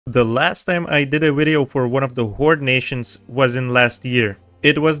The last time I did a video for one of the Horde nations was in last year.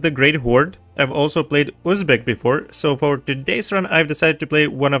 It was the Great Horde. I've also played Uzbek before, so for today's run I've decided to play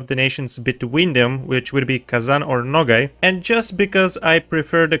one of the nations between them, which would be Kazan or Nogai, and just because I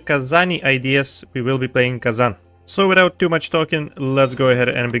prefer the Kazani ideas, we will be playing Kazan. So without too much talking, let's go ahead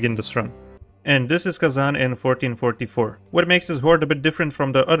and begin this run. And this is Kazan in 1444. What makes this horde a bit different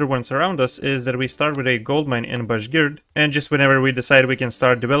from the other ones around us is that we start with a gold mine in Bashgird, and just whenever we decide we can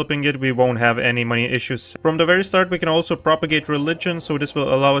start developing it, we won't have any money issues. From the very start we can also propagate religion, so this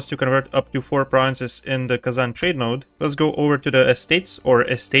will allow us to convert up to 4 provinces in the Kazan trade node. Let's go over to the estates, or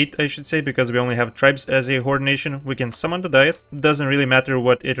estate I should say, because we only have tribes as a horde nation. We can summon the diet. Doesn't really matter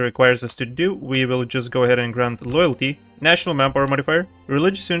what it requires us to do, we will just go ahead and grant loyalty. National manpower modifier.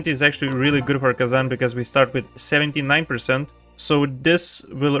 Religious unity is actually really good for Kazan because we start with 79%, so this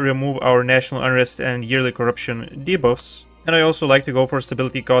will remove our national unrest and yearly corruption debuffs. And I also like to go for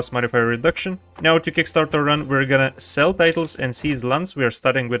stability cost modifier reduction. Now to kickstart our run, we're gonna sell titles and seize lands. We are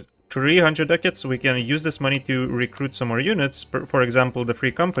starting with 300 ducats, so we can use this money to recruit some more units, for example the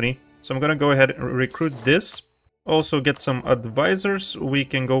free company. So I'm gonna go ahead and recruit this. Also get some advisors. We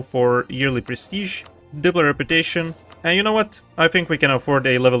can go for yearly prestige, double reputation. And you know what? I think we can afford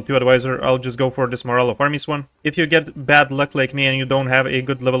a level 2 advisor. I'll just go for this morale of armies one. If you get bad luck like me and you don't have a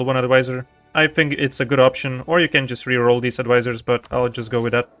good level 1 advisor, I think it's a good option. Or you can just reroll these advisors, but I'll just go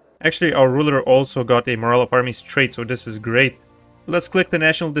with that. Actually, our ruler also got a morale of armies trait, so this is great. Let's click the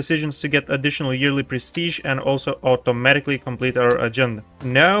national decisions to get additional yearly prestige and also automatically complete our agenda.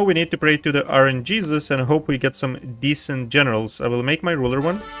 Now we need to pray to the RNGesus and hope we get some decent generals. I will make my ruler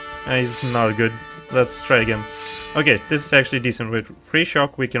one. He's not good. Let's try again. Okay, this is actually decent. With free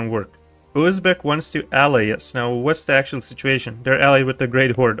shock we can work. Uzbek wants to ally us. Now what's the actual situation? They're allied with the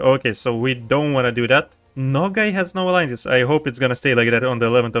Great Horde. Okay, so we don't want to do that. Nogai has no alliances. I hope it's gonna stay like that on the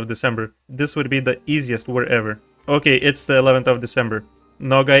 11th of December. This would be the easiest war ever. Okay, it's the 11th of December.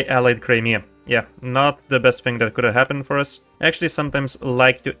 Nogai allied Crimea. Yeah, not the best thing that could have happened for us. I actually sometimes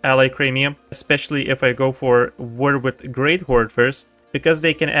like to ally Crimea, especially if I go for war with Great Horde first, because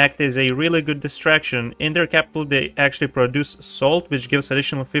they can act as a really good distraction. In their capital they actually produce salt, which gives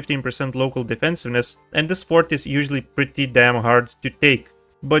additional 15% local defensiveness, and this fort is usually pretty damn hard to take.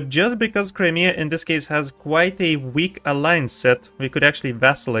 But just because Crimea in this case has quite a weak alliance set, we could actually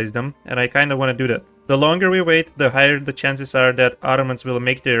vassalize them, and I kinda wanna do that. The longer we wait, the higher the chances are that Ottomans will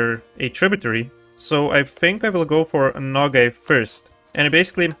make a tributary, so I think I will go for Nogai first. And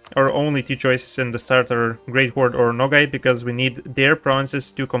basically, our only 2 choices in the start are Great Horde or Nogai, because we need their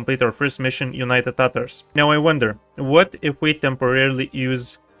provinces to complete our first mission, Unite the Tatars. Now I wonder, what if we temporarily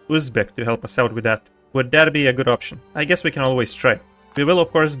use Uzbek to help us out with that? Would that be a good option? I guess we can always try. We will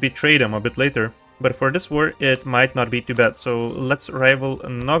of course betray them a bit later, but for this war it might not be too bad. So let's rival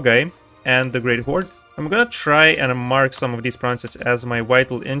Nogai and the Great Horde. I'm gonna try and mark some of these provinces as my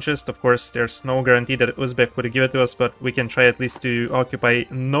vital interest. Of course, there's no guarantee that Uzbek would give it to us, but we can try at least to occupy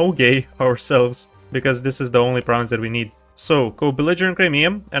Nogai ourselves, because this is the only province that we need. So, co-belligerent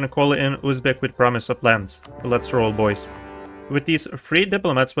Crimea and call in Uzbek with promise of lands. Let's roll, boys. With these 3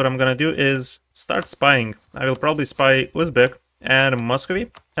 diplomats, what I'm gonna do is start spying. I will probably spy Uzbek and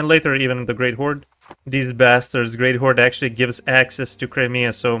Muscovy, and later even the Great Horde. These bastards, Great Horde actually gives access to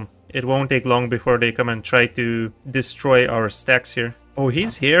Crimea, so it won't take long before they come and try to destroy our stacks here. Oh,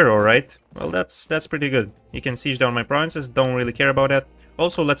 he's here, alright. Well, that's pretty good. He can siege down my provinces, don't really care about that.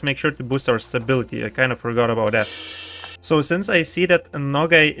 Also, let's make sure to boost our stability. I kind of forgot about that. So, since I see that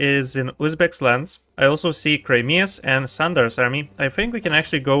Nogai is in Uzbek's lands, I also see Crimea's and Sandar's army. I think we can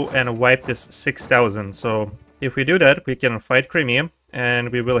actually go and wipe this 6,000. So, if we do that, we can fight Crimea,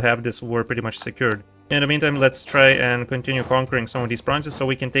 and we will have this war pretty much secured. In the meantime, let's try and continue conquering some of these provinces so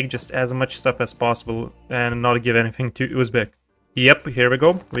we can take just as much stuff as possible and not give anything to Uzbek. Yep, here we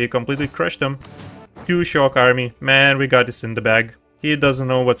go. We completely crushed them. 2 shock army. Man, we got this in the bag. He doesn't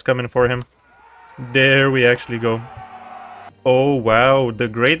know what's coming for him. There we actually go. Oh wow, the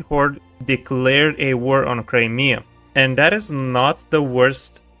Great Horde declared a war on Crimea. And that is not the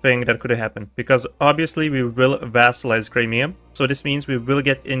worst thing that could have happened, because obviously we will vassalize Crimea. So this means we will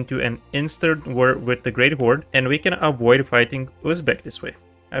get into an instant war with the Great Horde, and we can avoid fighting Uzbek this way.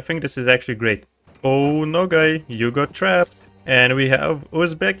 I think this is actually great. Oh, Nogai, you got trapped. And we have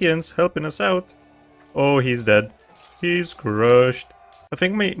Uzbekians helping us out. Oh, he's dead. He's crushed. I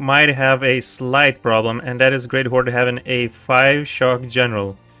think we might have a slight problem, and that is Great Horde having a 5 shock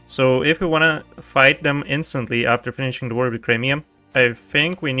general. So if we want to fight them instantly after finishing the war with Crimea, I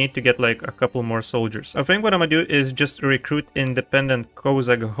think we need to get like a couple more soldiers. I think what I'm gonna do is just recruit independent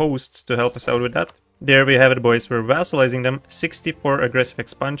Kozak hosts to help us out with that. There we have it, boys. We're vassalizing them. 64 aggressive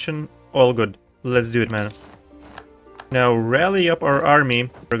expansion. All good. Let's do it, man. Now rally up our army.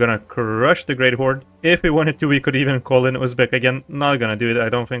 We're gonna crush the Great Horde. If we wanted to, we could even call in Uzbek again. Not gonna do it. I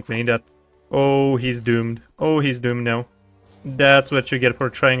don't think we need that. Oh, he's doomed. Oh, he's doomed now. That's what you get for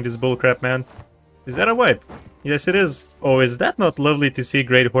trying this bullcrap, man. Is that a wipe? Yes, it is. Oh, is that not lovely to see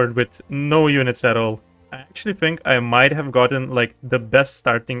Great Horde with no units at all? I actually think I might have gotten, like, the best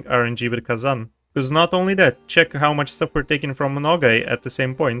starting RNG with Kazan. Because not only that, check how much stuff we're taking from Nogai at the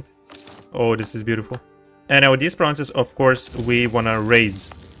same point. Oh, this is beautiful. And now these provinces, of course, we wanna raise.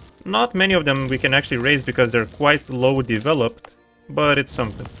 Not many of them we can actually raise because they're quite low developed, but it's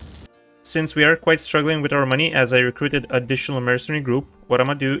something. Since we are quite struggling with our money, as I recruited additional mercenary group, what I'm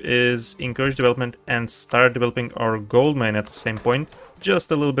gonna do is encourage development and start developing our gold mine at the same point.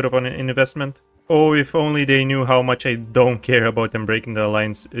 Just a little bit of an investment. Oh, if only they knew how much I don't care about them breaking the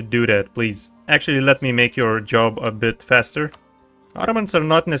alliance. Do that, please. Actually, let me make your job a bit faster. Ottomans are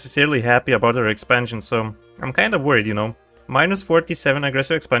not necessarily happy about our expansion, so I'm kind of worried, you know. Minus 47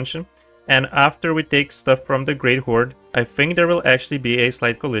 aggressive expansion, and after we take stuff from the Great Horde, I think there will actually be a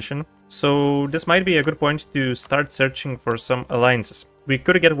slight coalition. So this might be a good point to start searching for some alliances. We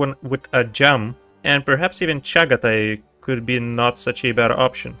could get one with a Jam, and perhaps even Chagatai could be not such a bad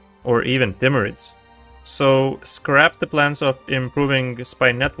option, or even Timurids. So scrap the plans of improving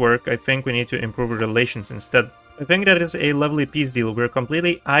spy network. I think we need to improve relations instead. I think that is a lovely peace deal. We're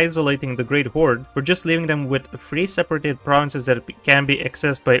completely isolating the Great Horde. We're just leaving them with 3 separated provinces that can be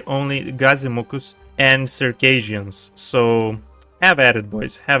accessed by only Gazimukus and Circassians. So have at it,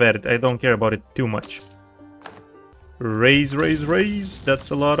 boys. Have at it. I don't care about it too much. Raise, raise, raise.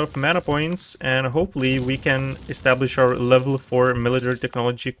 That's a lot of mana points, and hopefully we can establish our level 4 military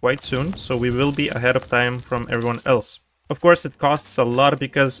technology quite soon, so we will be ahead of time from everyone else. Of course, it costs a lot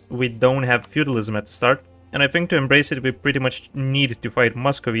because we don't have feudalism at the start. And I think to embrace it, we pretty much need to fight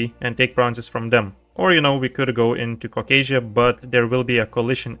Muscovy and take provinces from them. Or, you know, we could go into Caucasia, but there will be a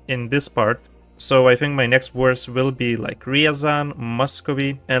coalition in this part. So I think my next wars will be like Ryazan,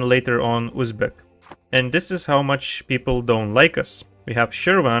 Muscovy, and later on Uzbek. And this is how much people don't like us. We have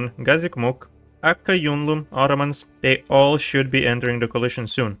Shirvan, Gazikmuk, Akka Yunlum, Ottomans. They all should be entering the coalition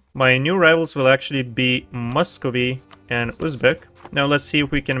soon. My new rivals will actually be Muscovy and Uzbek. Now let's see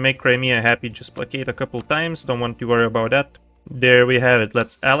if we can make Crimea happy. Just blockade a couple times, don't want to worry about that. There we have it.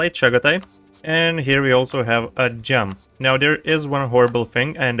 Let's ally Chagatai. And here we also have a Jam. Now there is one horrible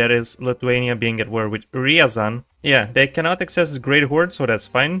thing, and that is Lithuania being at war with Ryazan. Yeah, they cannot access the Great Horde, so that's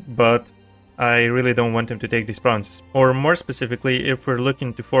fine, but I really don't want them to take these provinces. Or more specifically, if we're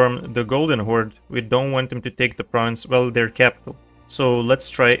looking to form the Golden Horde, we don't want them to take the province, well, their capital. So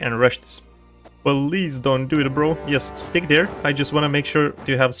let's try and rush this. Please don't do it, bro. Yes, stick there. I just want to make sure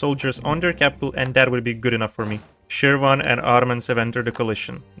to have soldiers on their capital, and that would be good enough for me. Shirvan and Ottomans have entered the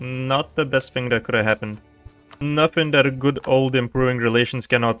coalition. Not the best thing that could have happened. Nothing that good old improving relations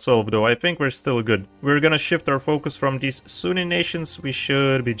cannot solve, though. I think we're still good. We're gonna shift our focus from these Sunni nations. We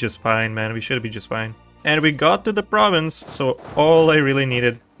should be just fine, man. We should be just fine. And we got to the province, so all I really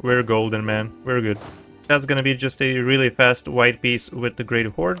needed, we're golden, man. We're good. That's gonna be just a really fast white piece with the Great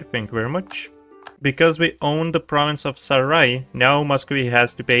Horde. Thank you very much. Because we own the province of Sarai, now Muscovy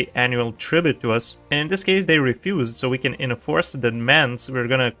has to pay annual tribute to us. And in this case they refused, so we can enforce the demands. We're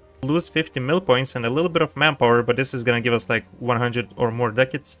gonna lose 50 mil points and a little bit of manpower, but this is gonna give us like 100 or more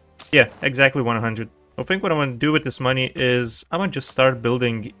ducats. Yeah, exactly 100. I think what I'm gonna do with this money is I'm gonna just start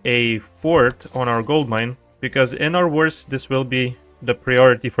building a fort on our gold mine, because in our wars this will be the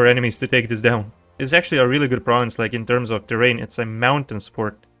priority for enemies to take this down. It's actually a really good province, like in terms of terrain. It's a mountains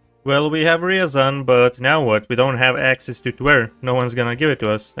fort. Well, we have Ryazan, but now what? We don't have access to Tver. No one's gonna give it to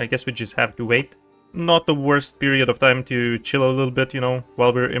us. I guess we just have to wait. Not the worst period of time to chill a little bit, you know,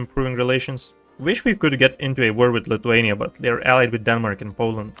 while we're improving relations. Wish we could get into a war with Lithuania, but they're allied with Denmark and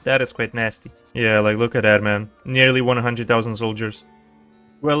Poland. That is quite nasty. Yeah, like look at that, man. Nearly 100,000 soldiers.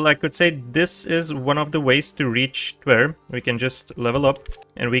 Well, I could say this is one of the ways to reach Tver. We can just level up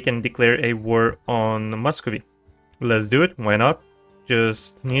and we can declare a war on Muscovy. Let's do it, why not?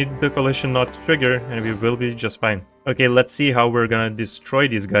 Just need the coalition not to trigger and we will be just fine. Okay, let's see how we're gonna destroy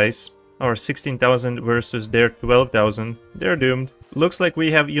these guys. Our 16,000 versus their 12,000. They're doomed. Looks like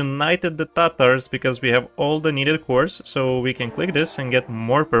we have united the Tatars because we have all the needed cores, so we can click this and get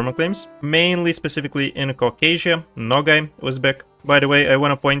more permaclaims. Mainly specifically in Caucasia, Nogai, Uzbek. By the way, I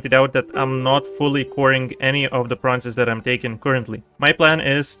want to point it out that I'm not fully coring any of the provinces that I'm taking currently. My plan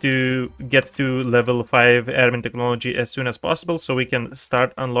is to get to level 5 admin technology as soon as possible so we can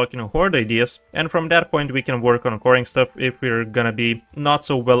start unlocking Horde ideas, and from that point we can work on coring stuff if we're gonna be not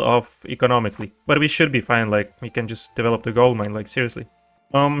so well off economically. But we should be fine, like, we can just develop the gold mine, like, seriously.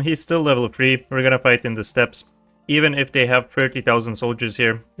 He's still level 3, we're gonna fight in the steppes. Even if they have 30,000 soldiers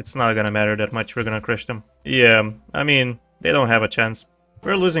here, it's not gonna matter that much, we're gonna crush them. Yeah, I mean, they don't have a chance.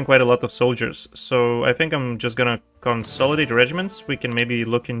 We're losing quite a lot of soldiers, so I think I'm just gonna consolidate regiments. We can maybe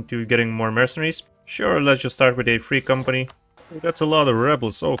look into getting more mercenaries. Sure, let's just start with a free company. That's a lot of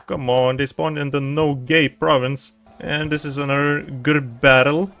rebels, oh come on, they spawned in the no-gay province. And this is another good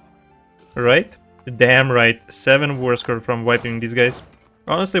battle, right? Damn right, 7 war score from wiping these guys.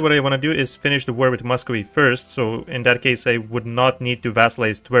 Honestly, what I want to do is finish the war with Muscovy first, so in that case I would not need to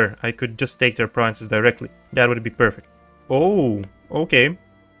vassalize Tver. I could just take their provinces directly. That would be perfect. Oh, okay.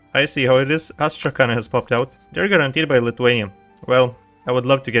 I see how it is. Astrakhan has popped out. They're guaranteed by Lithuania. Well, I would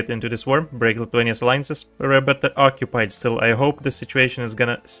love to get into this war, break Lithuania's alliances. We're but occupied still. I hope the situation is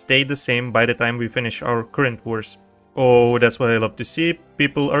gonna stay the same by the time we finish our current wars. Oh, that's what I love to see.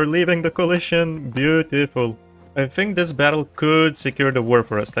 People are leaving the coalition. Beautiful. I think this battle could secure the war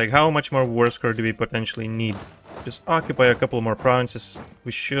for us. Like, how much more war score do we potentially need? Just occupy a couple more provinces.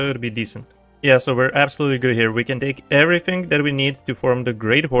 We should be decent. Yeah, so we're absolutely good here. We can take everything that we need to form the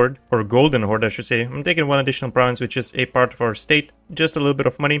Great Horde, or Golden Horde I should say. I'm taking one additional province which is a part of our state. Just a little bit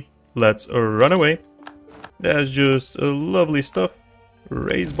of money. Let's run away. That's just lovely stuff.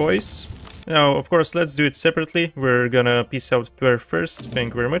 Raise, boys. Now, of course, let's do it separately. We're gonna peace out Tver first.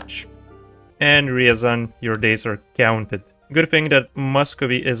 Thank you very much. And Ryazan, your days are counted. Good thing that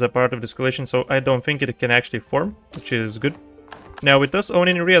Muscovy is a part of this coalition, so I don't think it can actually form, which is good. Now, with us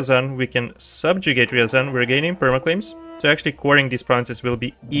owning Ryazan, we can subjugate Ryazan. We're gaining permaclaims. So actually coring these provinces will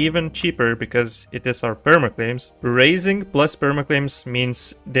be even cheaper because it is our permaclaims. Raising plus permaclaims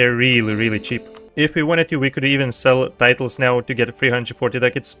means they're really cheap. If we wanted to, we could even sell titles now to get 340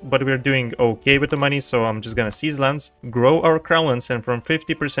 ducats, but we're doing okay with the money, so I'm just gonna seize lands, grow our crown lands, and from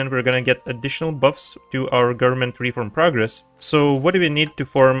 50% we're gonna get additional buffs to our government reform progress. So what do we need to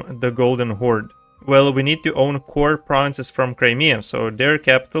form the Golden Horde? Well, we need to own core provinces from Crimea, so their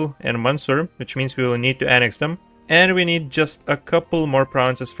capital and Mansur, which means we will need to annex them. And we need just a couple more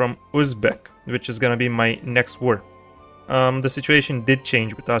provinces from Uzbek, which is gonna be my next war. The situation did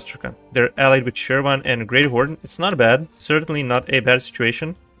change with Astrakhan. They're allied with Shervan and Great Horde. It's not bad, certainly not a bad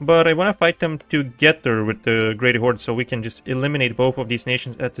situation. But I want to fight them together with the Great Horde so we can just eliminate both of these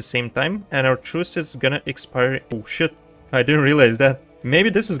nations at the same time. And our truce is gonna expire. Oh shit, I didn't realize that. Maybe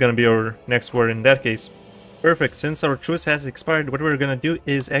this is gonna be our next war in that case. Perfect, since our truce has expired, what we're gonna do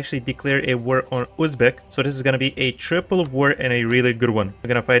is actually declare a war on Uzbek. So this is gonna be a triple war and a really good one. We're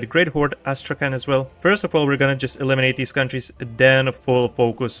gonna fight Great Horde, Astrakhan as well. First of all, we're gonna just eliminate these countries, then full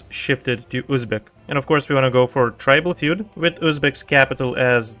focus shifted to Uzbek. And of course we wanna go for tribal feud with Uzbek's capital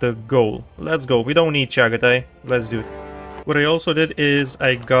as the goal. Let's go, we don't need Chagatai, let's do it. What I also did is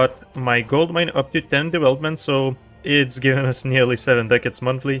I got my gold mine up to 10 development, so it's given us nearly 7 ducats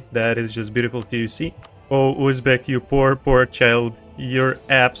monthly. That is just beautiful to see. Oh, Uzbek, you poor child. You're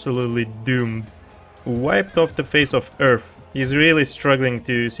absolutely doomed. Wiped off the face of Earth. He's really struggling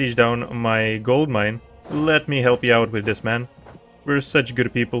to siege down my gold mine. Let me help you out with this, man. We're such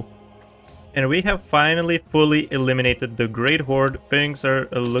good people. And we have finally fully eliminated the Great Horde. Things are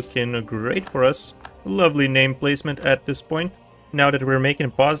looking great for us. Lovely name placement at this point. Now that we're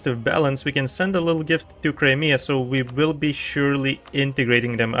making positive balance, we can send a little gift to Crimea, so we will be surely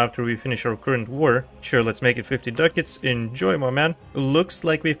integrating them after we finish our current war. Sure, let's make it 50 ducats. Enjoy, my man. Looks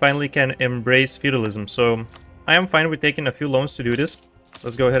like we finally can embrace feudalism, so I am fine with taking a few loans to do this.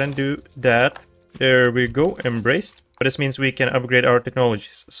 Let's go ahead and do that. There we go, embraced. But this means we can upgrade our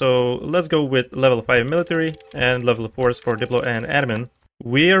technologies. So let's go with level 5 military and level 4 for diplo and admin.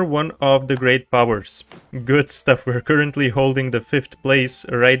 We are one of the great powers. Good stuff, we're currently holding the 5th place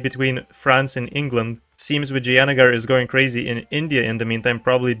right between France and England. Seems Vijayanagar is going crazy in India in the meantime,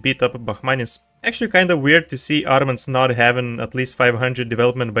 probably beat up Bakhmanis. Actually kinda weird to see Ottomans not having at least 500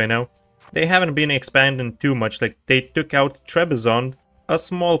 development by now. They haven't been expanding too much, like they took out Trebizond, a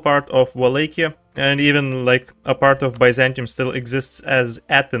small part of Wallachia, and even like a part of Byzantium still exists as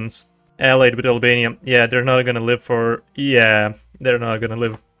Athens. Allied with Albania. Yeah, they're not gonna live for... yeah, they're not gonna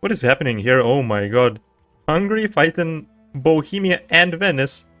live. What is happening here? Oh my god. Hungary fighting Bohemia and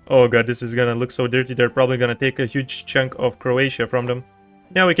Venice. Oh god, this is gonna look so dirty. They're probably gonna take a huge chunk of Croatia from them.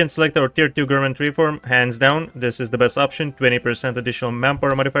 Now we can select our tier 2 government reform, hands down. This is the best option, 20% additional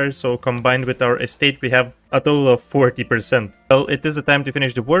manpower modifier, so combined with our estate we have a total of 40%. Well, it is the time to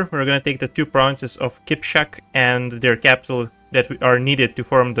finish the war. We're gonna take the 2 provinces of Kipchak and their capital that are needed to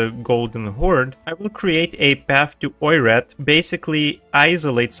form the Golden Horde. I will create a path to Oirat, basically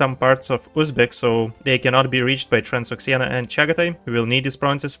isolate some parts of Uzbek so they cannot be reached by Transoxiana and Chagatai. We will need these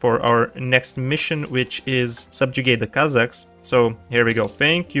provinces for our next mission, which is subjugate the Kazakhs. So here we go.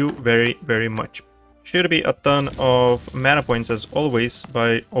 Thank you very, very much. Should be a ton of mana points as always,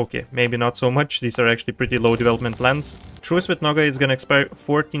 by okay, maybe not so much. These are actually pretty low development lands. Truce with Nogai is gonna expire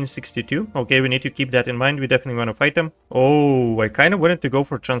 1462. Okay, we need to keep that in mind. We definitely want to fight them. Oh, I kind of wanted to go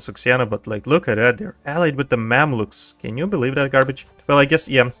for Transoxiana, but like, look at that. They're allied with the Mamluks. Can you believe that garbage? Well, I guess,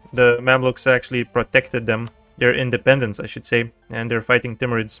 yeah, the Mamluks actually protected them. Their independence, I should say. And they're fighting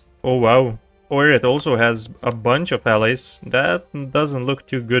Timurids. Oh, wow. Oirat also has a bunch of allies. That doesn't look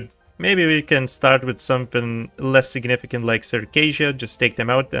too good. Maybe we can start with something less significant like Circassia, just take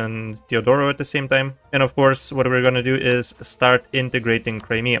them out, and Teodoro at the same time. And of course, what we're gonna do is start integrating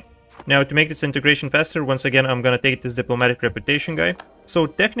Crimea. Now, to make this integration faster, once again, I'm gonna take this diplomatic reputation guy. So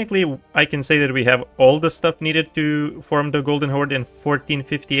technically, I can say that we have all the stuff needed to form the Golden Horde in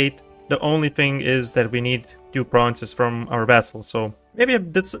 1458. The only thing is that we need 2 provinces from our vassals, so maybe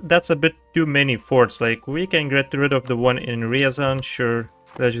that's a bit too many forts. Like, we can get rid of the one in Ryazan, sure.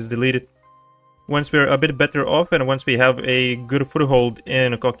 Let's just delete it. Once we're a bit better off and once we have a good foothold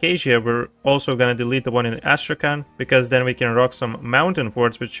in Caucasia, we're also gonna delete the one in Astrakhan, because then we can rock some mountain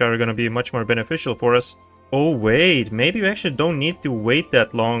forts which are gonna be much more beneficial for us. Oh wait, maybe we actually don't need to wait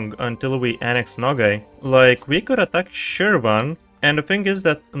that long until we annex Nogai. Like, we could attack Shirvan, and the thing is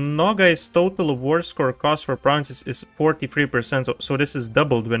that Nogai's total war score cost for provinces is 43%, so this is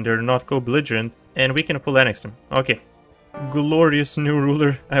doubled when they're not co-belligerent, and we can full annex them. Okay. Glorious new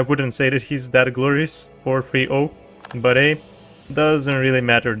ruler. I wouldn't say that he's that glorious, 430, but hey, doesn't really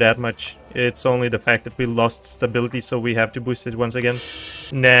matter that much. It's only the fact that we lost stability, so we have to boost it once again.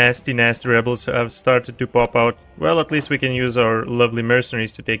 Nasty rebels have started to pop out. Well, at least we can use our lovely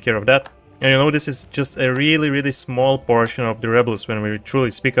mercenaries to take care of that. And you know, this is just a really small portion of the rebels when we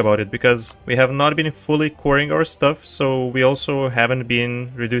truly speak about it, because we have not been fully coring our stuff, so we also haven't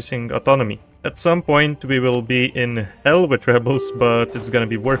been reducing autonomy. At some point we will be in hell with rebels, but it's gonna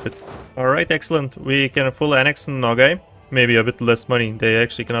be worth it. Alright, excellent. We can full annex Nogai. Maybe a bit less money. They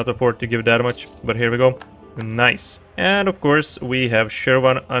actually cannot afford to give that much, but here we go. Nice. And of course we have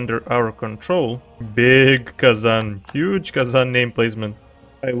Shirvan under our control. Big Kazan. Huge Kazan name placement.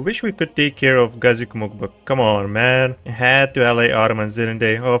 I wish we could take care of Gazikumuk, but come on, man. Had to ally Ottomans, didn't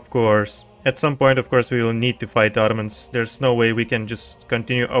they? Of course. At some point, of course, we will need to fight Ottomans. There's no way we can just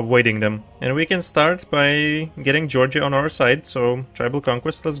continue avoiding them. And we can start by getting Georgia on our side, so tribal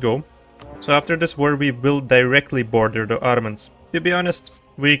conquest, let's go. So after this war, we will directly border the Ottomans. To be honest,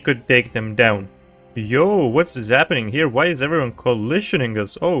 we could take them down. Yo, what's happening here? Why is everyone coalitioning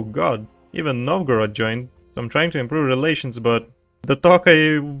us? Oh god, even Novgorod joined. So I'm trying to improve relations, but the talk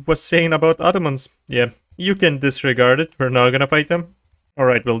I was saying about Ottomans, yeah, you can disregard it. We're not gonna fight them.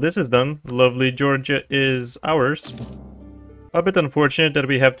 Alright, well this is done. Lovely Georgia is ours. A bit unfortunate that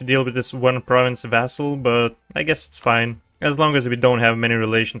we have to deal with this one province vassal, but I guess it's fine. As long as we don't have many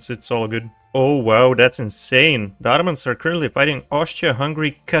relations, it's all good. Oh wow, that's insane. The Ottomans are currently fighting Austria,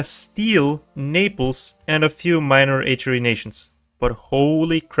 Hungary, Castile, Naples, and a few minor HRE nations. But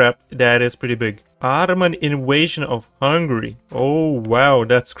holy crap, that is pretty big. Ottoman invasion of Hungary. Oh wow,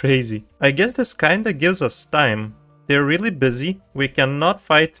 that's crazy. I guess this kinda gives us time. They're really busy. We cannot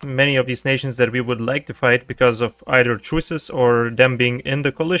fight many of these nations that we would like to fight because of either truces or them being in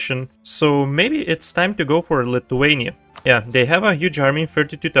the coalition. So maybe it's time to go for Lithuania. Yeah, they have a huge army,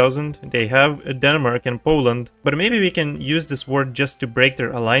 32,000. They have Denmark and Poland. But maybe we can use this war just to break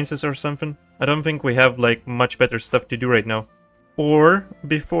their alliances or something. I don't think we have like much better stuff to do right now. Or,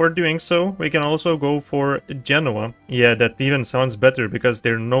 before doing so, we can also go for Genoa. Yeah, that even sounds better, because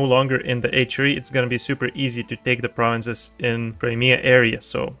they're no longer in the HRE. It's gonna be super easy to take the provinces in Crimea area,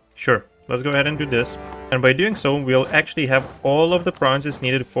 so sure. Let's go ahead and do this. And by doing so, we'll actually have all of the provinces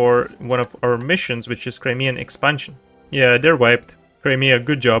needed for one of our missions, which is Crimean expansion. Yeah, they're wiped. Crimea,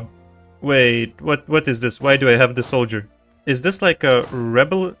 good job. Wait, what is this? Why do I have the soldier? Is this like a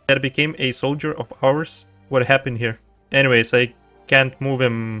rebel that became a soldier of ours? What happened here? Anyways, I can't move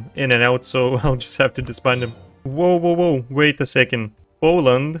him in and out, so I'll just have to disband him. Whoa, wait a second.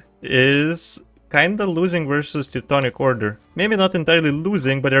 Poland is kinda losing versus Teutonic Order. Maybe not entirely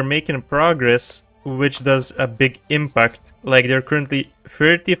losing, but they're making progress, which does a big impact. Like, they're currently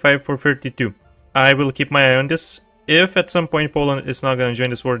 35 for 32. I will keep my eye on this. If at some point Poland is not gonna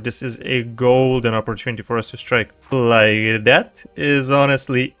join this war, this is a golden opportunity for us to strike. Like, that is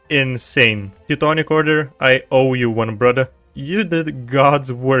honestly insane. Teutonic Order, I owe you one, brother. You did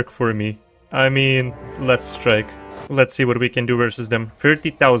God's work for me. I mean, let's strike. Let's see what we can do versus them.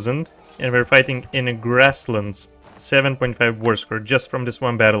 30,000, and we're fighting in grasslands. 7.5 war score just from this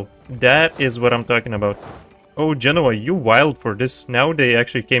one battle. That is what I'm talking about. Oh, Genoa, you wild for this. Now they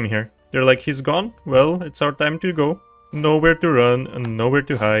actually came here. They're like, he's gone? Well, it's our time to go. Nowhere to run and nowhere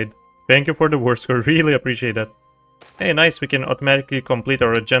to hide. Thank you for the war score, really appreciate that. Hey, nice, we can automatically complete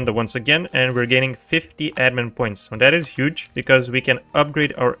our agenda once again, and we're gaining 50 admin points. So that is huge, because we can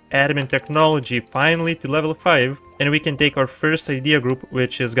upgrade our admin technology finally to level 5, and we can take our first idea group,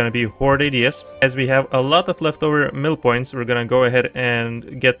 which is gonna be Horde ideas. As we have a lot of leftover mill points, we're gonna go ahead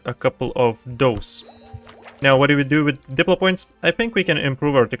and get a couple of those. Now, what do we do with Diplo points? I think we can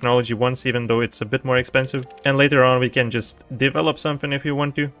improve our technology once, even though it's a bit more expensive. And later on, we can just develop something if you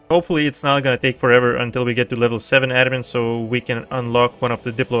want to. Hopefully, it's not gonna take forever until we get to level 7 admin, so we can unlock one of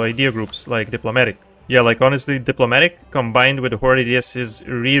the Diplo idea groups, like Diplomatic. Yeah, like honestly, Diplomatic combined with Horde ideas is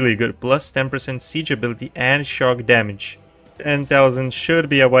really good. Plus 10% siege ability and shock damage. 10,000 should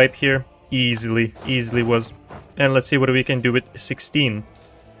be a wipe here. Easily was. And let's see what we can do with 16.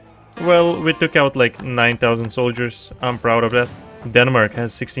 Well, we took out like 9,000 soldiers. I'm proud of that. Denmark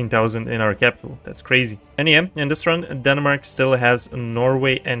has 16,000 in our capital. That's crazy. And yeah, in this run, Denmark still has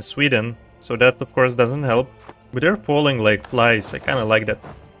Norway and Sweden. So that, of course, doesn't help. But they're falling like flies. I kind of like that.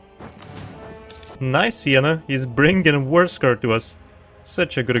 Nice, Sienna. He's bringing war score to us.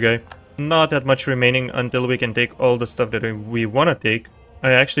 Such a good guy. Not that much remaining until we can take all the stuff that we want to take.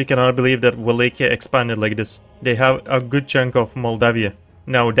 I actually cannot believe that Wallachia expanded like this. They have a good chunk of Moldavia.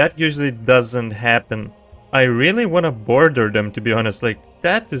 Now, that usually doesn't happen. I really want to border them, to be honest. Like,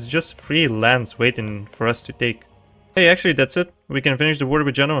 that is just free lands waiting for us to take. Hey, actually, that's it. We can finish the war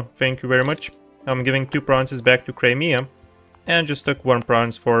with Genoa. Thank you very much. I'm giving 2 provinces back to Crimea. And just took 1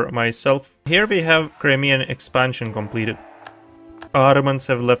 province for myself. Here we have Crimean expansion completed. Ottomans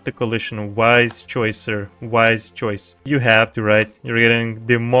have left the coalition. Wise choice, sir. Wise choice. You have to, right? You're getting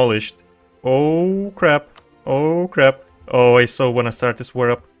demolished. Oh, crap. Oh, crap. Oh, I so want to start this war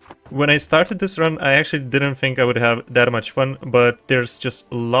up. When I started this run, I actually didn't think I would have that much fun, but there's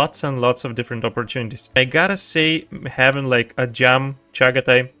just lots and lots of different opportunities. I gotta say, having like a jam,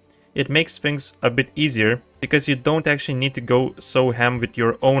 Chagatai, it makes things a bit easier, because you don't actually need to go so ham with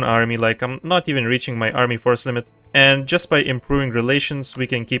your own army, like I'm not even reaching my army force limit. And just by improving relations, we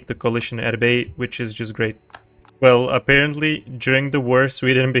can keep the coalition at bay, which is just great. Well, apparently, during the war,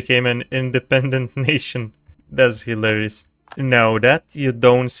 Sweden became an independent nation. That's hilarious. Now that you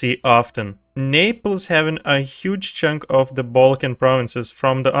don't see often. Naples having a huge chunk of the Balkan provinces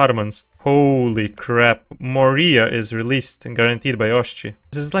from the Ottomans. Holy crap. Moria is released and guaranteed by Austria.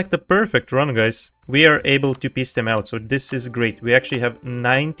 This is like the perfect run, guys. We are able to piece them out, so this is great. We actually have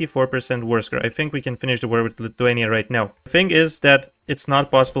 94% war score. I think we can finish the war with Lithuania right now. The thing is that it's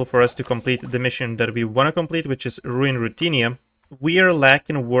not possible for us to complete the mission that we want to complete, which is Ruin Ruthenia. We are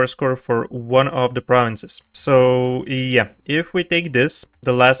lacking war score for one of the provinces. So yeah, if we take this,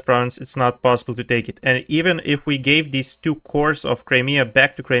 the last province, it's not possible to take it. And even if we gave these 2 cores of Crimea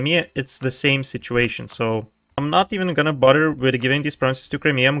back to Crimea, it's the same situation. So I'm not even gonna bother with giving these provinces to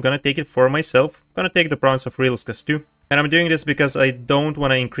Crimea. I'm gonna take it for myself. I'm gonna take the province of Rilskas too. And I'm doing this because I don't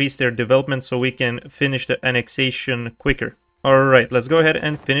want to increase their development so we can finish the annexation quicker. Alright, let's go ahead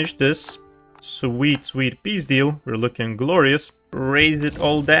and finish this. Sweet, sweet peace deal. We're looking glorious. Raise it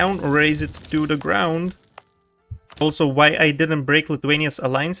all down, raise it to the ground. Also, why I didn't break Lithuania's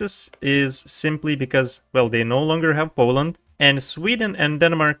alliances is simply because, well, they no longer have Poland. And Sweden and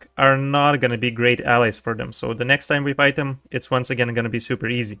Denmark are not gonna be great allies for them. So the next time we fight them, it's once again gonna be super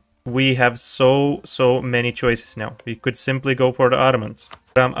easy. We have so many choices now. We could simply go for the Ottomans.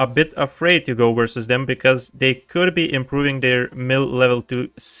 But I'm a bit afraid to go versus them because they could be improving their mill level to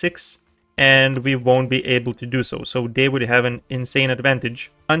 6. And we won't be able to do so. So they would have an insane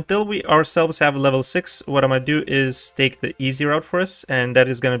advantage. Until we ourselves have level 6, what I'm gonna do is take the easy route for us, and that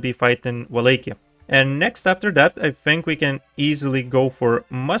is gonna be fighting Wallachia. And next after that, I think we can easily go for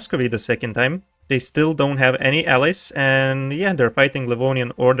Muscovy the second time. They still don't have any allies, and yeah, they're fighting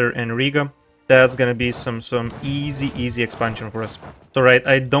Livonian Order and Riga. That's gonna be some easy expansion for us. So right,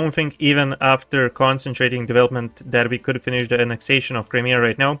 I don't think even after concentrating development that we could finish the annexation of Crimea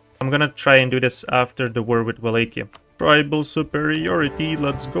right now. I'm gonna try and do this after the war with Wallachia. Tribal superiority,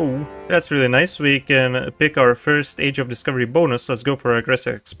 let's go. That's really nice. We can pick our first Age of Discovery bonus. Let's go for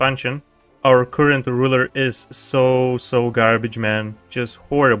aggressive expansion. Our current ruler is so garbage, man. Just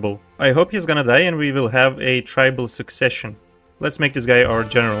horrible. I hope he's gonna die and we will have a tribal succession. Let's make this guy our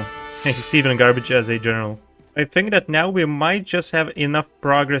general. He's even garbage as a general. I think that now we might just have enough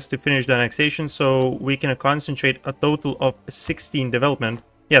progress to finish the annexation, so we can concentrate a total of 16 development.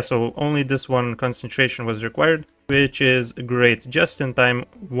 Yeah, so only this one concentration was required, which is great, just in time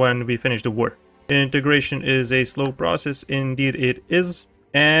when we finish the war. Integration is a slow process, indeed it is,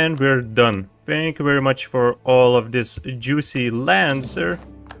 and we're done. Thank you very much for all of this juicy land, sir,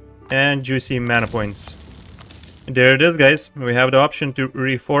 and juicy mana points. There it is, guys. We have the option to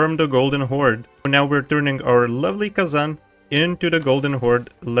reform the Golden Horde. Now we're turning our lovely Kazan into the Golden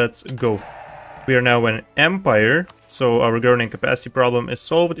Horde. Let's go. We are now an empire, so our governing capacity problem is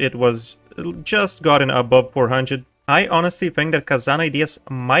solved. It was just gotten above 400. I honestly think that Kazan ideas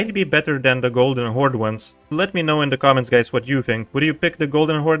might be better than the Golden Horde ones. Let me know in the comments, guys, what you think. Would you pick the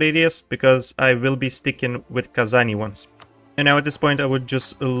Golden Horde ideas? Because I will be sticking with Kazani ones. And now at this point I would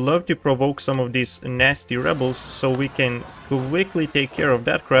just love to provoke some of these nasty rebels so we can quickly take care of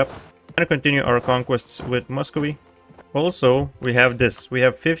that crap and continue our conquests with Muscovy. Also, we have this. We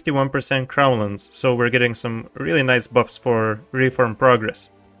have 51% crownlands, so we're getting some really nice buffs for reform progress.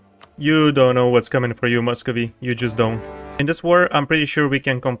 You don't know what's coming for you, Muscovy. You just don't. In this war, I'm pretty sure we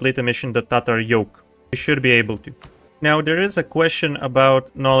can complete the mission the Tatar Yoke. We should be able to. Now, there is a question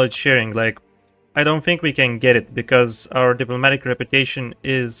about knowledge sharing, like, I don't think we can get it because our diplomatic reputation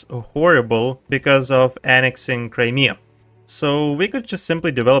is horrible because of annexing Crimea. So we could just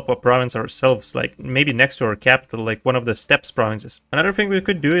simply develop a province ourselves, like maybe next to our capital, like one of the steppes provinces. Another thing we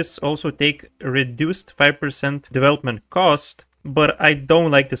could do is also take reduced 5% development cost, but I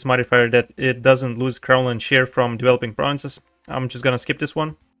don't like this modifier that it doesn't lose crownland share from developing provinces. I'm just gonna skip this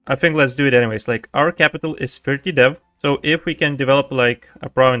one. I think let's do it anyways. Like, our capital is 30 dev. So if we can develop like a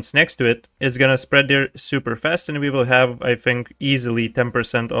province next to it, it's gonna spread there super fast and we will have, I think, easily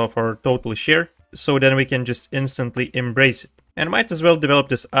 10% of our total share. So then we can just instantly embrace it. And might as well develop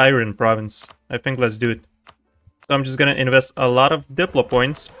this iron province. I think let's do it. So I'm just gonna invest a lot of Diplo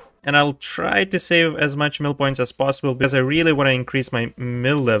points and I'll try to save as much mill points as possible because I really want to increase my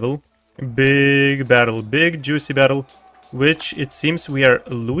mill level. Big battle, big juicy battle. Which it seems we are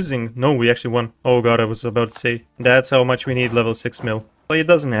losing. No, we actually won. Oh god, I was about to say. That's how much we need level 6 mill. Well, he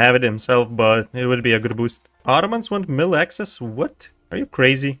doesn't have it himself, but it would be a good boost. Ottomans want mill access? What? Are you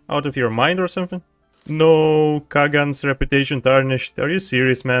crazy? Out of your mind or something? No, Kagan's reputation tarnished. Are you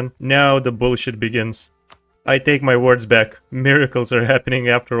serious, man? Now the bullshit begins. I take my words back. Miracles are happening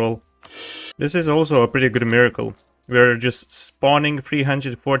after all. This is also a pretty good miracle. We're just spawning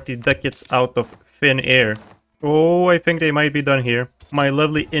 340 ducats out of thin air. Oh, I think they might be done here. My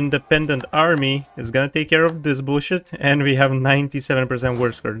lovely independent army is gonna take care of this bullshit, and we have 97%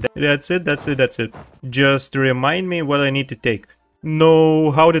 war score. That's it, that's it, that's it. Just remind me what I need to take.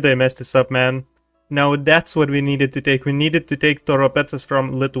 No, how did I mess this up, man? Now that's what we needed to take. We needed to take Toropetsas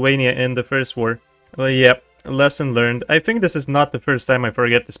from Lithuania in the first war. Well, yep, lesson learned. I think this is not the first time I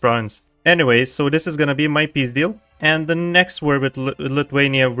forget this province. Anyways, so this is gonna be my peace deal. And the next war with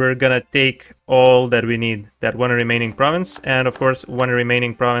Lithuania, we're gonna take all that we need. That one remaining province, and of course one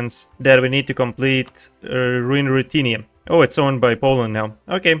remaining province that we need to complete Ruin Ruthenia. Oh, it's owned by Poland now.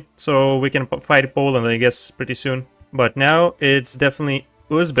 Okay, so we can fight Poland, I guess, pretty soon. But now it's definitely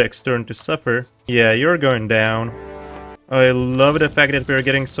Uzbek's turn to suffer. Yeah, you're going down. I love the fact that we're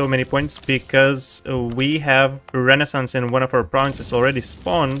getting so many points because we have Renaissance in one of our provinces already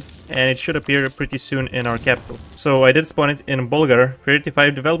spawned and it should appear pretty soon in our capital. So I did spawn it in Bulgar,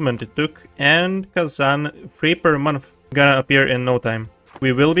 35 development it took, and Kazan 3 per month. Gonna appear in no time.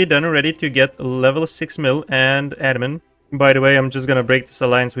 We will be done ready to get level 6 mill and admin. By the way, I'm just gonna break this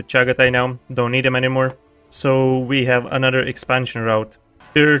alliance with Chagatai now, don't need him anymore. So we have another expansion route.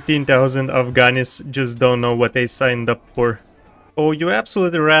 13,000 Afghanis just don't know what they signed up for. Oh, you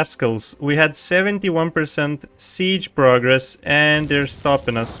absolute rascals. We had 71% siege progress and they're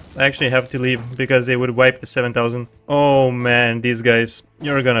stopping us. I actually have to leave because they would wipe the 7,000. Oh man, these guys.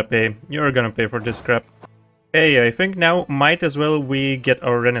 You're gonna pay. You're gonna pay for this crap. Hey, I think now might as well we get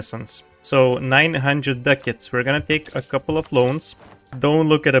our Renaissance. So 900 ducats. We're gonna take a couple of loans. Don't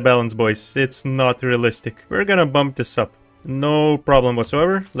look at the balance, boys. It's not realistic. We're gonna bump this up. No problem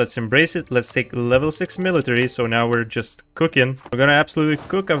whatsoever. Let's embrace it. Let's take level 6 military. So now we're just cooking. We're gonna absolutely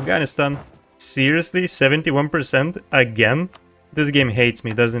cook Afghanistan. Seriously, 71% again? This game hates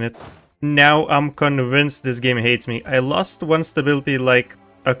me, doesn't it? Now I'm convinced this game hates me. I lost one stability like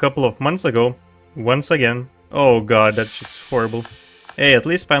a couple of months ago. Once again. Oh god, that's just horrible. Hey, at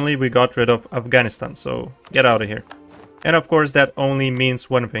least finally we got rid of Afghanistan, so get out of here. And of course that only means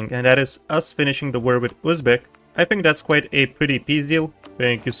one thing, and that is us finishing the war with Uzbek. I think that's quite a pretty peace deal.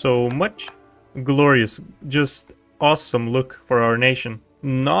 Thank you so much. Glorious. Just awesome look for our nation.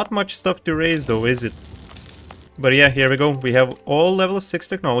 Not much stuff to raise though, is it? But yeah, here we go. We have all level 6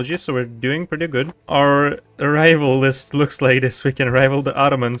 technologies, so we're doing pretty good. Our rival list looks like this. We can rival the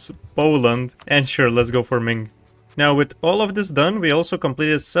Ottomans, Poland, and sure, let's go for Ming. Now, with all of this done, we also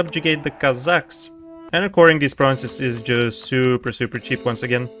completed Subjugate the Kazakhs. And acquiring these provinces is just super cheap once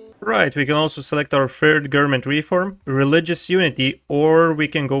again. Right, we can also select our third government reform, religious unity, or we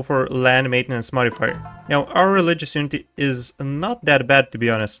can go for land maintenance modifier. Now, our religious unity is not that bad, to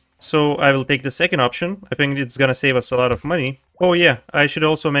be honest. So I will take the second option. I think it's gonna save us a lot of money. Oh yeah, I should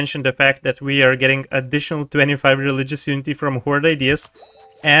also mention the fact that we are getting additional 25 religious unity from Horde ideas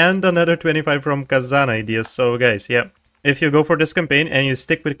and another 25 from Kazan ideas. So guys, yeah. If you go for this campaign and you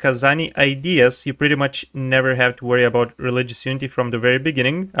stick with Kazani ideas, you pretty much never have to worry about religious unity from the very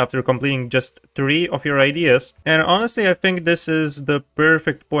beginning after completing just 3 of your ideas. And honestly, I think this is the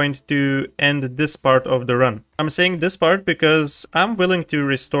perfect point to end this part of the run. I'm saying this part because I'm willing to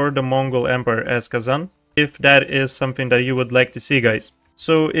restore the Mongol Empire as Kazan, if that is something that you would like to see, guys.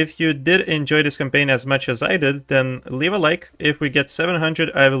 So if you did enjoy this campaign as much as I did, then leave a like. If we get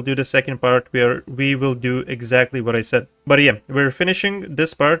 700, I will do the second part where we will do exactly what I said. But yeah, we're finishing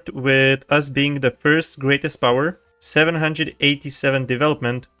this part with us being the first greatest power, 787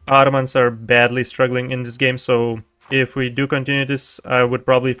 development. Ottomans are badly struggling in this game, so if we do continue this, I would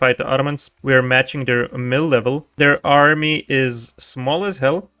probably fight the Ottomans. We are matching their mill level. Their army is small as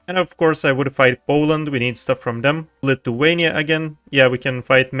hell. And of course I would fight Poland, we need stuff from them. Lithuania again, yeah, we can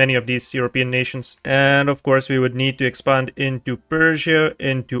fight many of these European nations. And of course we would need to expand into Persia,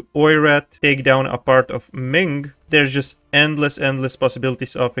 into Oirat, take down a part of Ming. There's just endless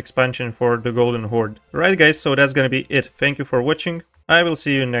possibilities of expansion for the Golden Horde. Right guys, so that's gonna be it. Thank you for watching. I will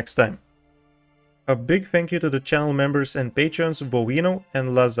see you next time. A big thank you to the channel members and patrons Woeno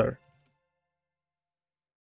and Lazar.